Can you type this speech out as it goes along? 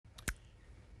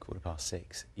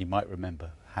6:15. You might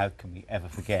remember, how can we ever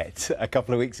forget, a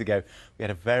couple of weeks ago, we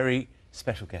had a very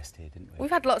special guest here, didn't we?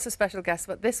 We've had lots of special guests,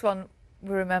 but this one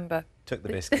we remember. Took the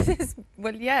biscuit.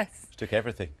 Well, yes. She took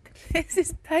everything. This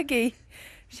is Peggy.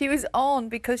 She was on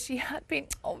because she had been,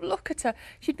 oh, look at her.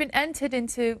 She'd been entered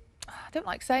into, I don't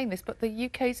like saying this, but the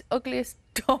UK's ugliest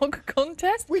dog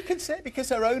contest. We can say it because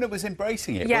her owner was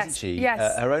embracing it, Yes, wasn't she?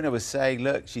 yes. Her owner was saying,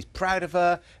 look, she's proud of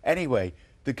her. Anyway,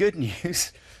 the good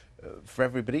news for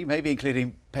everybody, maybe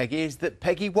including Peggy, is that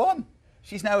Peggy won.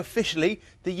 She's now officially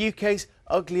the UK's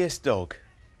ugliest dog.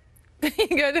 There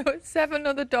you go, there were 7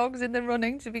 other dogs in the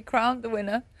running to be crowned the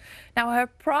winner. Now, her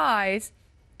prize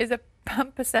is a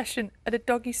pamper session at a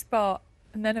doggy spa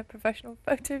and then a professional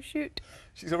photo shoot.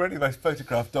 She's already the most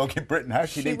photographed dog in Britain. How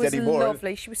she needs any more? She was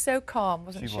lovely. She was so calm,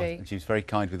 wasn't she? And she was very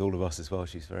kind with all of us as well.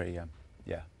 She's very,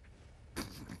 yeah.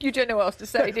 You don't know what else to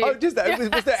say, do you? Oh, just that. Yeah,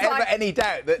 was there ever like... any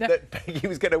doubt that, no. that Peggy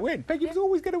was going to win? Peggy was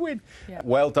always going to win. Yeah.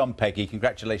 Well done, Peggy.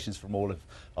 Congratulations from all of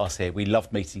us here. We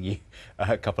loved meeting you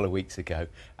a couple of weeks ago.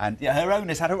 And yeah, her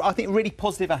owners had, I think, a really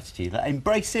positive attitude. Like,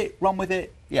 embrace it, run with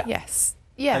it. Yeah. Yes.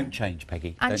 Yeah. Don't change,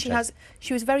 Peggy. And Don't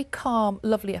she was a very calm,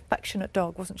 lovely, affectionate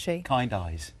dog, wasn't she? Kind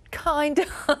eyes. Kind.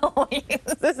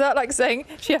 Is that like saying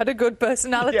she had a good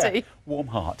personality? Yeah. Warm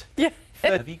heart. Yeah.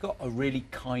 Have you got a really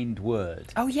kind word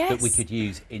that we could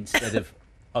use instead of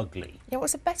ugly? Yeah,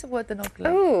 what's a better word than ugly?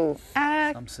 Oh,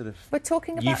 some sort of we're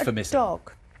talking about euphemism. a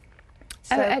dog.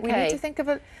 So okay. we need to think of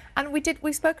a... And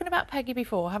we've spoken about Peggy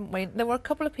before, haven't we? There were a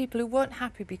couple of people who weren't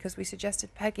happy because we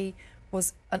suggested Peggy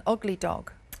was an ugly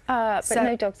dog. But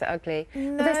no dogs are ugly.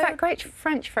 No. But there's that great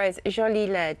French phrase, jolie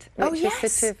laid, which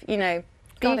is sort of, you know,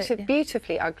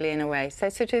 beautifully ugly in a way. So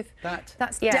sort of...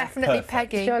 That's definitely perfect.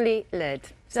 Peggy. Jolie laid.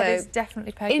 That is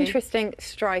definitely Peggy. Interesting,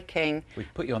 striking. We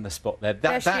put you on the spot there.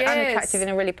 There she is. And attractive in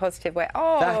a really positive way.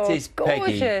 Oh, that is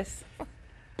gorgeous.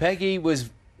 Peggy was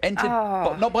entered,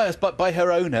 not by us, but by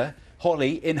her owner,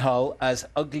 Holly, in Hull, as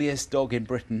ugliest dog in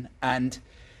Britain, and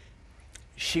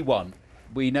she won.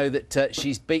 We know that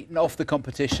she's beaten off the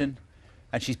competition,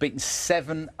 and she's beaten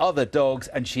 7 other dogs,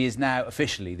 and she is now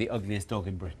officially the ugliest dog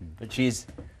in Britain. But she's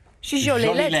jolie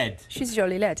laid. laid. She's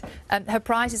jolie laid. Her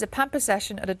prize is a pamper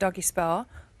session at a doggy spa,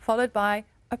 followed by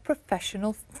a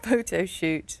professional photo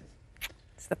shoot.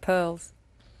 It's the pearls.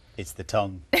 It's the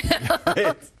tongue.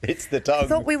 it's the tongue. I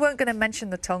thought we weren't going to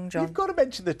mention the tongue, John. You've got to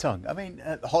mention the tongue. I mean,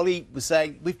 Holly was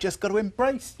saying we've just got to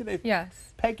embrace, you know,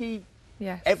 Yes. Peggy,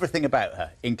 Yes. everything about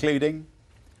her, including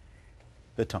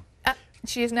the tongue.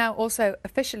 She is now also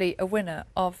officially a winner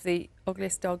of the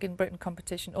ugliest dog in Britain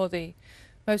competition, or the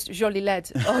most jolie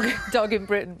laid dog in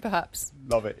Britain, perhaps.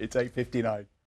 Love it. It's 8:59.